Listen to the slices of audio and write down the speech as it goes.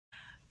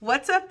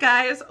What's up,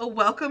 guys?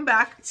 Welcome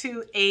back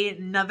to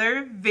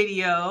another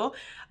video.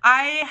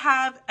 I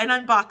have an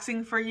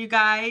unboxing for you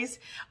guys.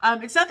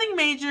 It's nothing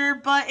major,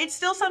 but it's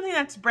still something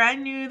that's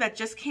brand new that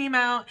just came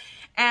out.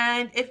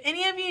 And if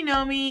any of you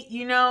know me,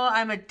 you know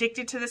I'm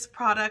addicted to this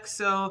product.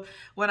 So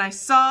when I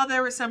saw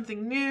there was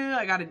something new,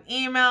 I got an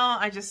email.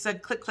 I just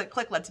said, click, click,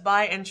 click, let's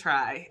buy and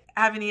try.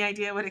 Have any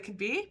idea what it could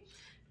be?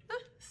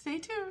 Stay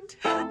tuned.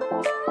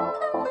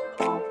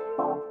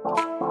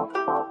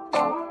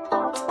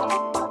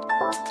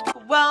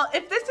 Well,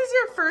 if this is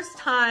your first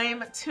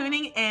time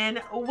tuning in,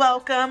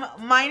 welcome.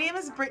 My name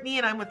is Brittany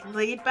and I'm with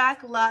Laid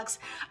Back Luxe.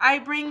 I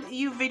bring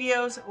you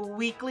videos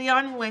weekly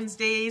on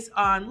Wednesdays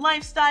on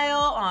lifestyle,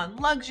 on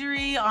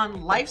luxury,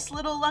 on life's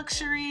little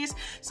luxuries.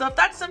 So if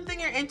that's something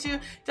you're into,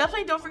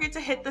 definitely don't forget to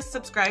hit the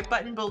subscribe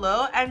button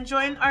below and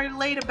join our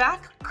Laid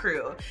Back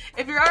crew.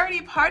 If you're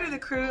already part of the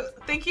crew,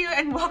 thank you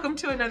and welcome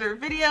to another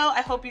video.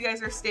 I hope you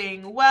guys are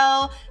staying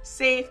well,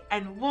 safe,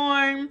 and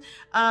warm.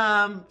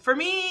 For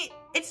me,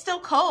 it's still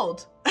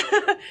cold.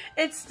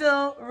 It's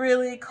still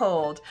really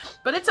cold,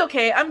 but it's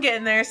okay. I'm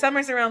getting there.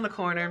 Summer's around the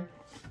corner.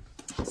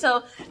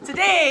 So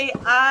today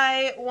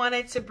I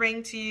wanted to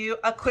bring to you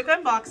a quick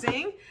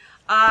unboxing.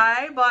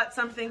 I bought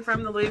something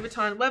from the Louis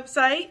Vuitton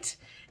website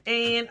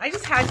and I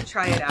just had to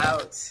try it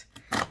out.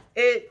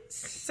 It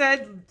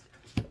said,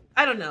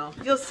 I don't know,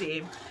 you'll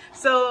see.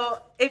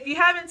 So if you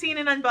haven't seen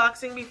an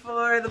unboxing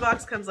before, the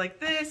box comes like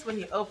this when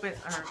you open,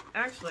 or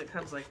actually it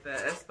comes like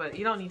this, but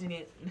you don't need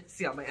to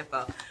see all my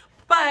info.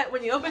 But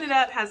when you open it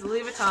up, it has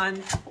Louis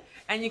Vuitton,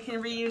 and you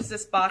can reuse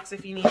this box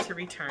if you need to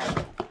return.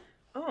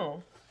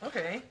 Oh,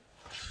 okay.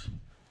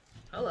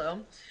 Hello.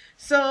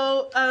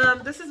 So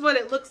this is what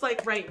it looks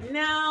like right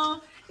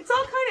now. It's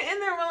all kind of in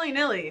there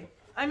willy-nilly.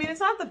 I mean, it's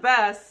not the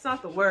best, it's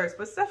not the worst,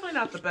 but it's definitely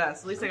not the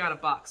best. At least I got a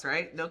box,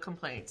 right? No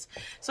complaints.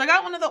 So I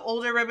got one of the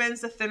older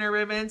ribbons, the thinner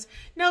ribbons.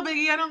 No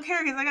biggie, I don't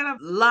care because I got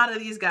a lot of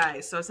these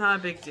guys, so it's not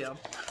a big deal.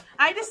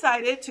 I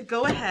decided to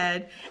go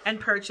ahead and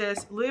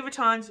purchase Louis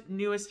Vuitton's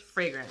newest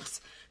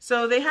fragrance.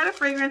 So they had a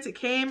fragrance,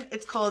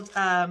 it's called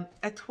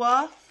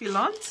Etoile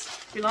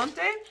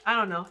Filante? I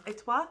don't know,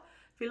 Etoile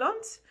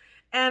Filante?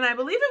 And I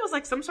believe it was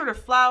like some sort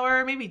of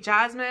flower, maybe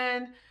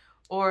jasmine,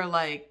 or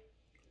like,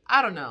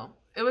 I don't know.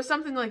 It was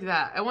something like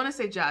that. I want to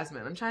say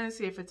jasmine. I'm trying to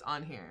see if it's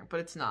on here, but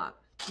it's not.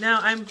 Now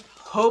I'm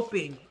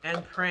hoping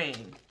and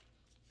praying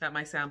that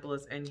my sample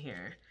is in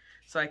here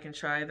so I can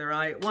try the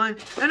right one.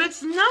 And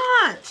it's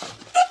not!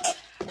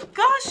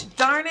 Gosh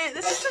darn it.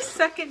 This is the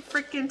second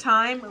freaking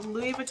time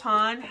Louis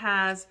Vuitton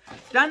has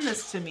done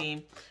this to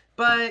me.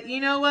 But you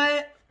know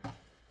what?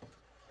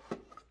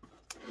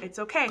 It's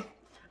okay.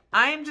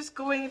 I'm just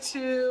going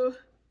to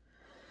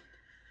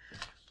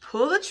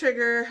pull the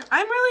trigger.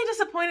 I'm really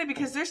disappointed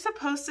because they're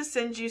supposed to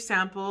send you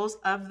samples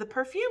of the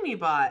perfume you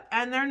bought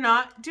and they're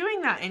not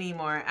doing that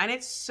anymore. And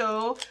it's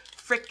so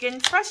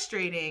freaking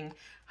frustrating.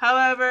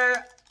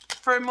 However,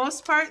 for the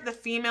most part, the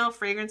female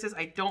fragrances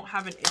I don't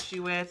have an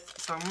issue with.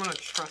 So I'm gonna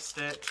trust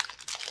it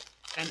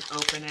and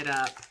open it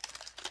up.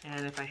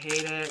 And if I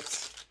hate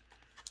it,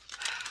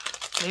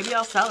 maybe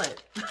I'll sell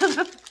it.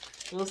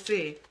 We'll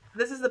see.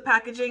 This is the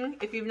packaging.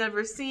 If you've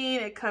never seen,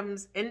 it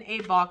comes in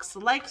a box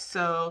like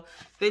so.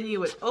 Then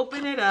you would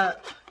open it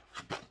up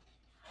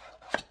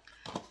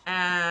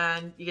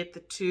and you get the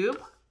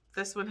tube.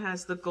 This one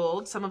has the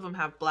gold. Some of them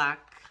have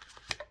black.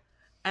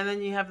 And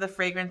then you have the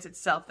fragrance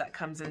itself that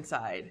comes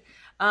inside.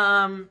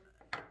 I'm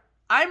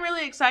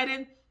really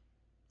excited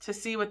to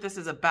see what this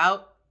is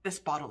about. This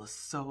bottle is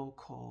so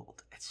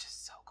cold. It's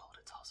just so cold.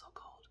 It's all so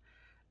cold.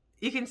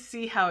 You can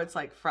see how it's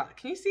like frost.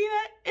 Can you see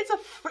that?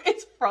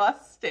 It's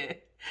frosted.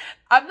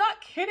 I'm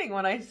not kidding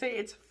when I say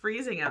it's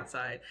freezing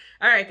outside.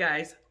 All right,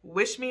 guys,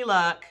 wish me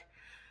luck.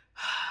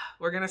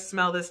 We're gonna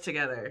smell this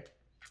together.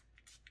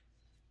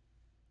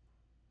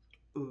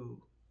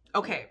 Ooh.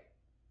 Okay.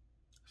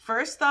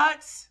 First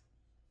thoughts,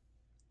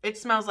 it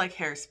smells like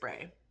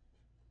hairspray.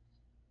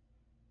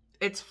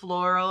 It's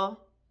floral.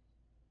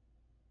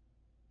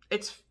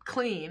 It's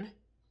clean.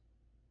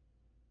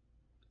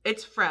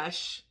 It's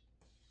fresh.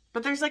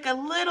 But there's like a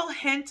little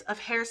hint of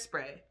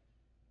hairspray.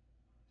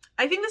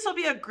 I think this will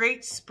be a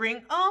great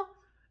spring. Oh,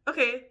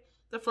 okay.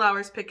 The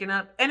flower's picking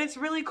up. And it's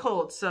really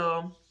cold,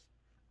 so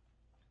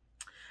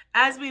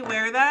as we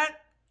wear that,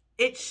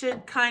 it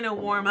should kind of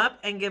warm up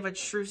and give a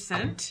true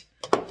scent.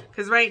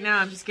 Because right now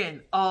I'm just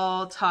getting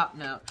all top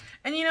note.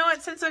 And you know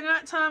what? Since I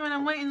got time and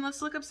I'm waiting, let's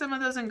look up some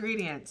of those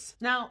ingredients.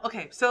 Now,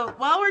 okay, so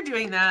while we're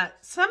doing that,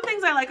 some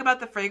things I like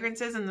about the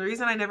fragrances and the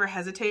reason I never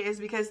hesitate is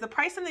because the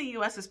price in the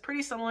US is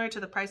pretty similar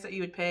to the price that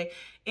you would pay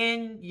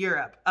in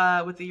Europe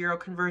with the euro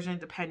conversion,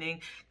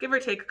 depending, give or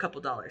take a couple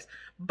dollars.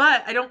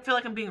 But I don't feel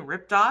like I'm being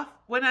ripped off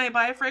when I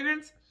buy a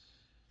fragrance.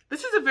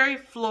 This is a very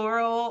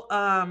floral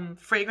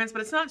fragrance,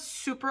 but it's not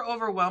super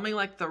overwhelming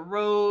like the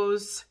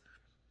rose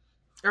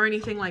or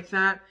anything like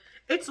that.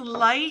 It's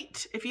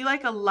light. If you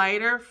like a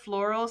lighter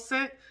floral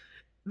scent,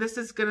 this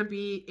is gonna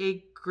be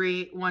a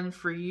great one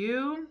for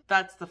you.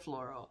 That's the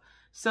floral.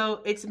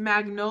 So it's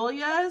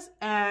magnolias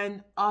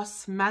and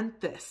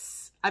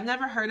osmanthus. I've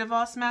never heard of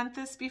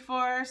osmanthus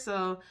before,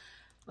 so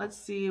Let's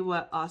see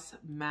what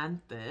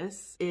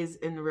osmanthus is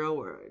in real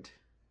word.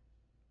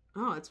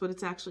 Oh, that's what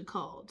it's actually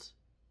called.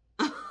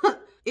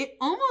 It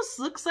almost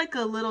looks like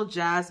a little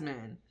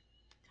jasmine.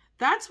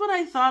 That's what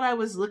I thought I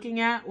was looking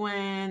at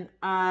when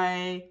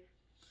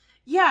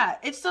yeah,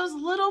 it's those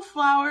little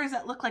flowers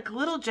that look like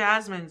little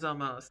jasmines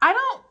almost. I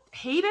don't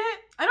hate it.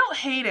 I don't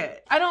hate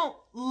it. I don't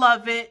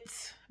love it,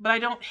 but I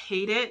don't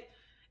hate it.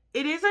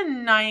 It is a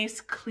nice,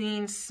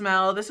 clean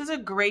smell. This is a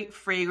great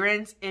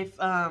fragrance if,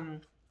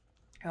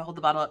 I'll hold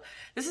the bottle up.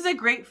 This is a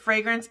great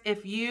fragrance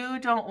if you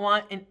don't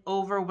want an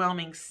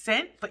overwhelming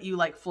scent, but you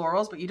like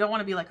florals, but you don't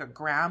want to be like a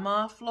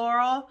grandma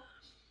floral.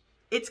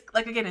 It's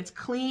like, again, it's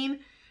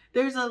clean.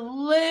 There's a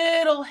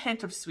little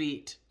hint of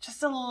sweet,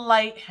 just a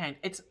light hint.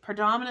 It's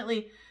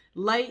predominantly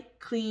light,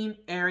 clean,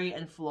 airy,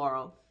 and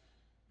floral.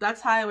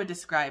 That's how I would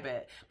describe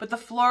it. But the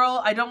floral,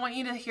 I don't want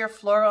you to hear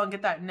floral and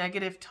get that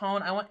negative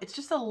tone. It's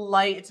just a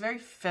light, it's very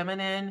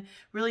feminine,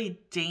 really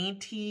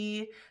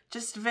dainty,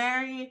 just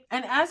very,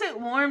 and as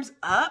it warms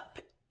up,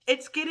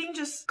 it's getting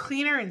just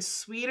cleaner and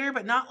sweeter,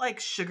 but not like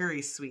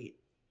sugary sweet.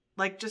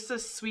 Like just a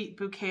sweet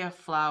bouquet of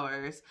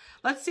flowers.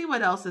 Let's see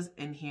what else is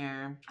in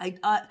here. I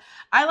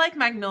like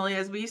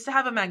magnolias. We used to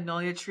have a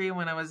magnolia tree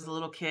when I was a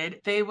little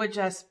kid. They would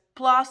just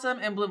blossom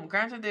and bloom.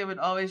 Granted, they would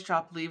always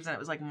drop leaves and it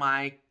was like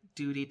my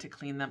duty to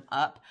clean them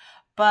up.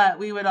 But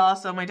we would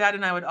also, my dad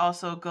and I would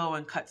also go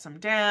and cut some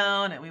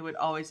down, and we would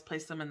always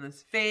place them in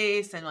this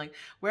vase, and like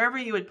wherever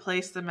you would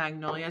place the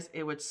magnolias,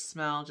 it would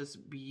smell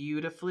just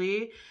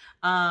beautifully.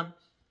 And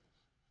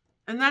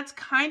that's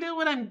kind of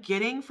what I'm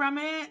getting from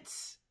it.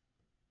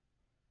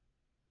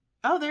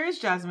 Oh, there is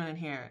jasmine in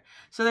here.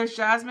 So there's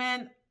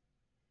jasmine,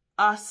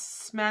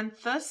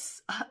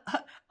 osmanthus,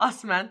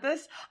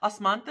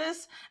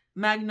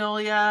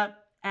 magnolia,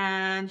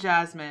 and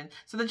jasmine.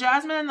 So the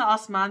jasmine and the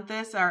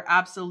osmanthus are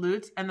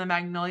absolutes, and the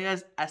magnolia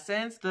is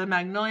essence. The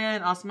magnolia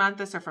and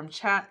osmanthus are from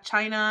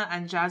China,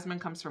 and jasmine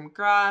comes from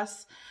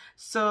Grasse.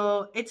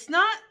 So it's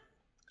not,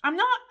 I'm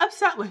not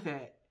upset with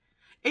it.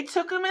 It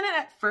took a minute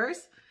at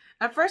first.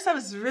 At first I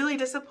was really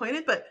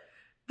disappointed, but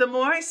the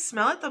more I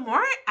smell it, the more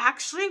I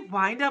actually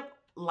wind up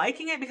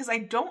liking it, because I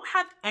don't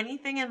have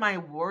anything in my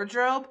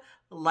wardrobe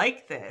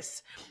like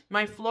this.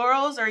 My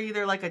florals are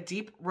either like a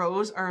deep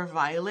rose or a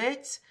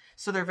violet.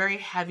 So they're very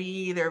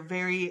heavy. They're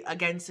very,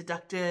 again,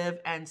 seductive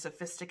and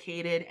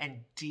sophisticated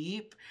and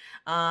deep,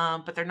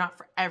 but they're not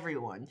for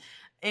everyone.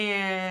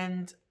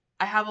 And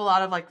I have a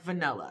lot of like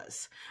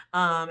vanillas,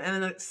 and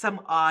then like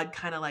some odd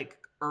kind of like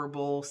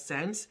herbal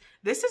scents.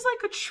 This is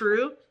like a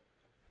true,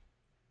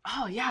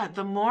 oh yeah,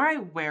 the more I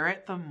wear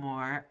it, the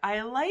more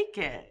I like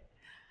it.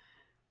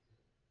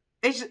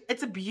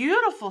 It's a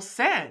beautiful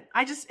scent.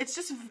 It's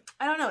just,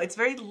 I don't know. It's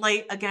very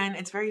light. Again,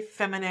 it's very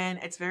feminine.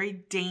 It's very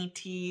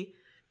dainty.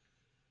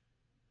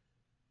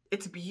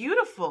 It's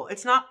beautiful.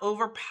 It's not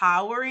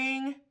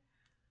overpowering.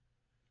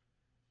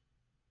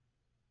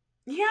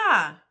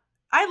 Yeah,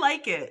 I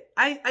like it.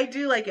 I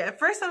do like it. At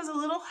first I was a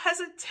little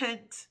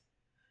hesitant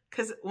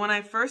because when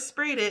I first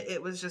sprayed it,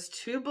 it was just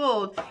too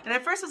bold. And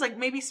at first I was like,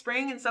 maybe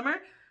spring and summer.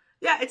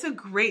 Yeah, it's a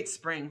great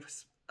spring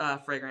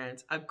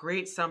fragrance, a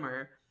great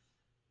summer,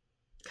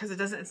 because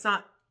it's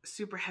not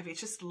super heavy. It's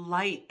just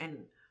light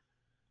and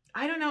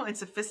I don't know, and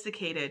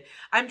sophisticated.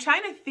 I'm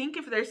trying to think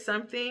if there's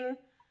something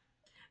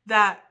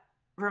that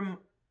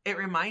it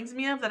reminds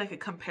me of that I could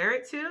compare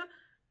it to,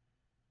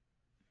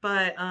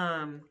 but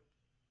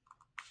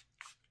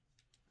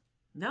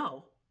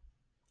no,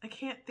 I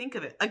can't think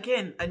of it.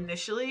 Again,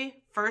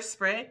 initially, first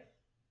spray,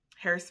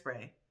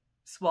 hairspray,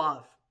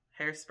 Suave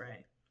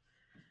hairspray,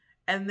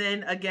 and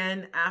then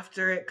again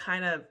after it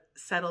kind of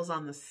settles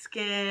on the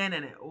skin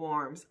and it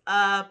warms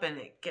up and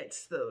it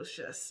gets those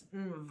just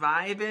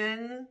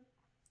vibing.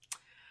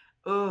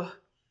 Oh,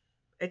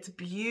 it's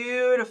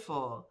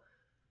beautiful.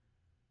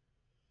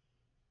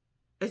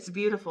 It's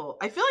beautiful.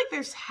 I feel like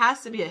there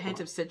has to be a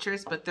hint of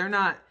citrus, but they're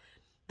not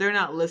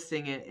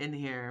listing it in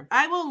here.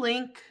 I will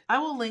link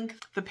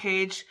the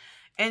page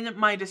in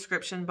my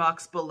description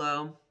box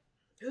below.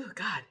 Oh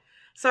God.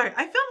 Sorry,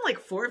 I filmed like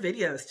 4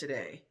 videos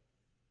today.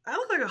 I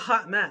look like a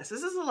hot mess.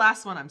 This is the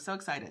last one. I'm so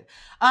excited.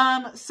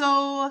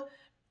 So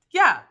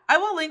yeah, I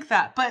will link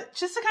that. But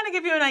just to kind of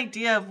give you an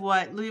idea of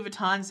what Louis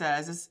Vuitton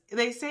says, is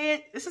they say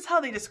it, this is how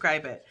they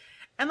describe it.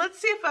 And let's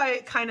see if I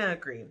kind of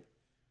agree.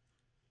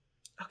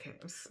 Okay,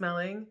 I'm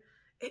smelling.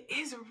 It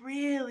is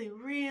really,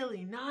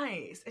 really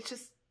nice. It's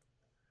just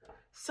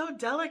so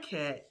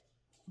delicate,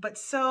 but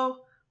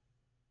so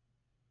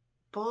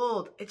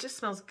bold. It just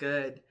smells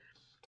good.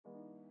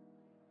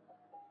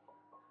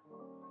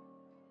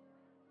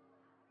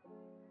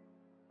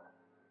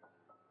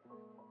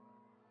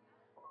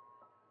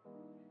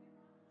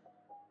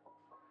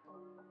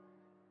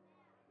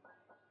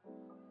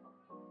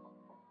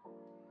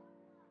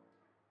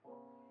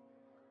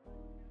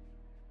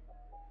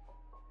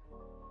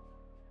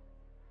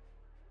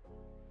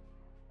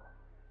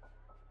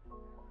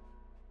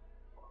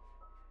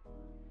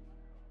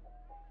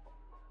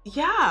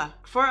 Yeah,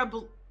 for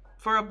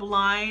a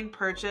blind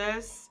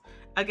purchase,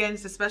 again,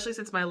 especially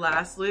since my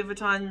last Louis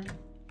Vuitton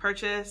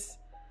purchase,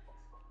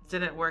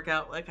 didn't work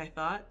out like I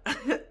thought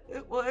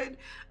it would.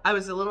 I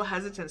was a little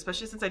hesitant,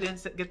 especially since I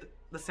didn't get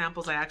the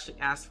samples I actually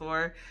asked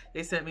for.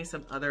 They sent me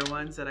some other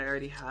ones that I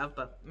already have,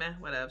 but meh,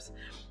 whatevs.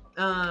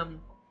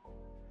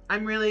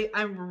 I'm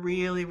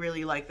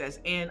really like this.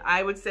 And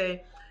I would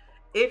say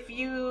if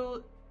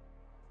you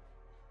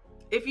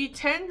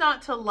tend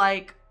not to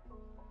like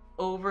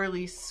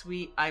overly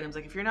sweet items,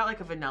 like if you're not like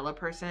a vanilla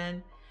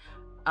person,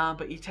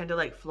 but you tend to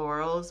like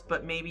florals,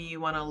 but maybe you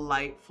want a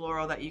light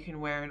floral that you can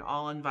wear in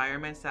all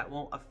environments that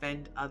won't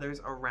offend others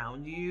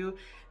around you,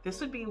 this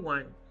would be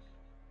one.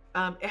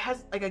 It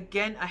has, like,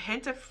 again, a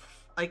hint of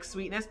like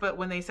sweetness, but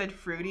when they said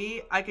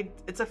fruity,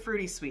 it's a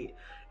fruity sweet.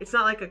 It's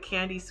not like a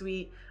candy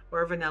sweet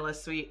or a vanilla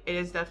sweet. It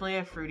is definitely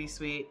a fruity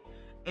sweet,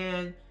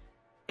 and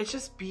it's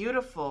just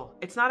beautiful.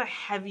 It's not a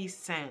heavy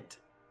scent,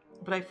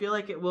 but I feel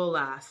like it will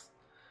last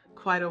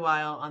quite a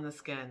while on the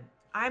skin.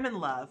 I'm in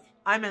love.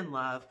 I'm in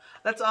love.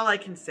 That's all I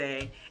can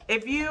say.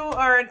 If you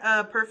are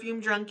a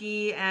perfume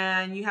junkie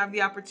and you have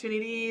the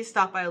opportunity,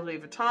 stop by Louis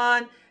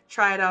Vuitton,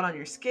 try it out on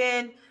your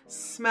skin,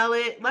 smell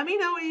it. Let me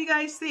know what you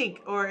guys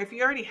think. Or if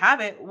you already have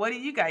it, what do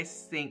you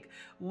guys think?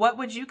 What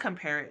would you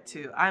compare it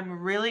to?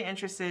 I'm really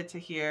interested to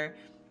hear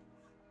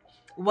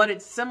what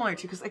it's similar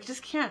to, because I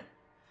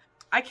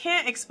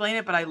can't explain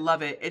it, but I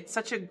love it. It's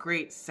such a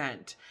great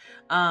scent.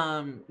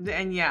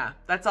 And yeah,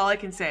 that's all I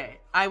can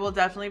say. I will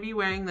definitely be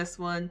wearing this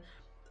one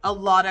a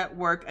lot at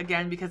work,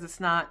 again, because it's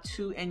not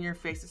too in your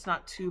face. It's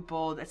not too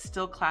bold. It's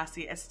still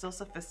classy. It's still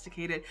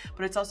sophisticated,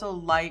 but it's also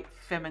light,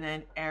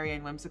 feminine, airy,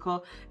 and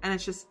whimsical. And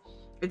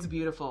it's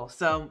beautiful.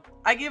 So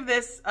I give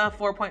this a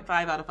 4.5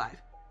 out of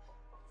 5.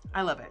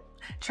 I love it.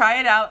 Try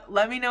it out.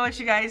 Let me know what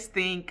you guys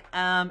think.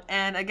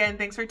 And again,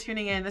 thanks for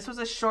tuning in. This was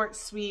a short,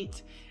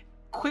 sweet,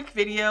 quick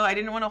video. I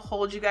didn't want to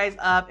hold you guys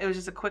up. It was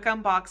just a quick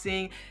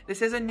unboxing.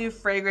 This is a new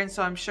fragrance,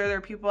 so I'm sure there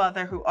are people out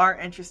there who are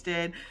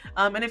interested.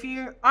 And if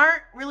you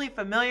aren't really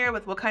familiar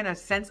with what kind of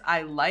scents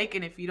I like,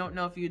 and if you don't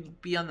know if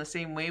you'd be on the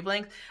same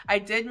wavelength, I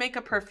did make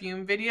a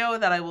perfume video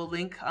that I will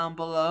link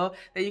below,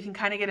 that you can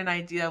kind of get an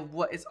idea of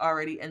what is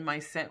already in my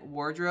scent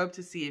wardrobe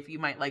to see if you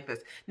might like this.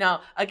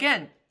 Now,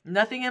 again,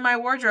 nothing in my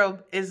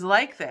wardrobe is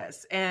like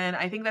this, and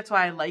I think that's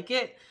why I like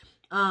it,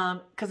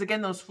 because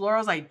again, those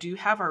florals I do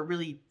have are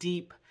really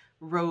deep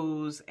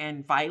rose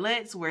and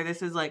violets, where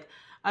this is like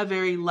a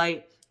very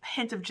light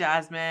hint of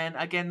jasmine.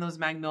 Again, those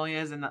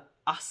magnolias and the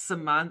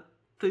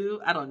asamanthu,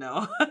 I don't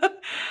know,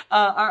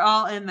 are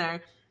all in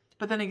there.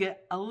 But then I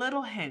get a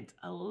little hint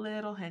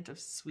of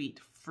sweet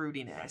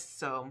fruitiness.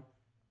 So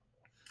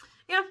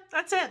yeah,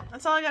 that's it.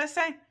 That's all I gotta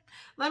say.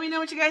 Let me know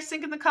what you guys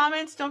think in the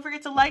comments. Don't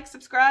forget to like,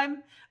 subscribe,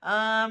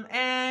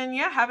 and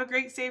yeah, have a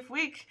great, safe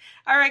week.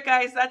 All right,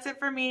 guys, that's it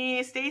for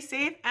me. Stay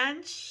safe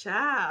and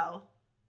ciao.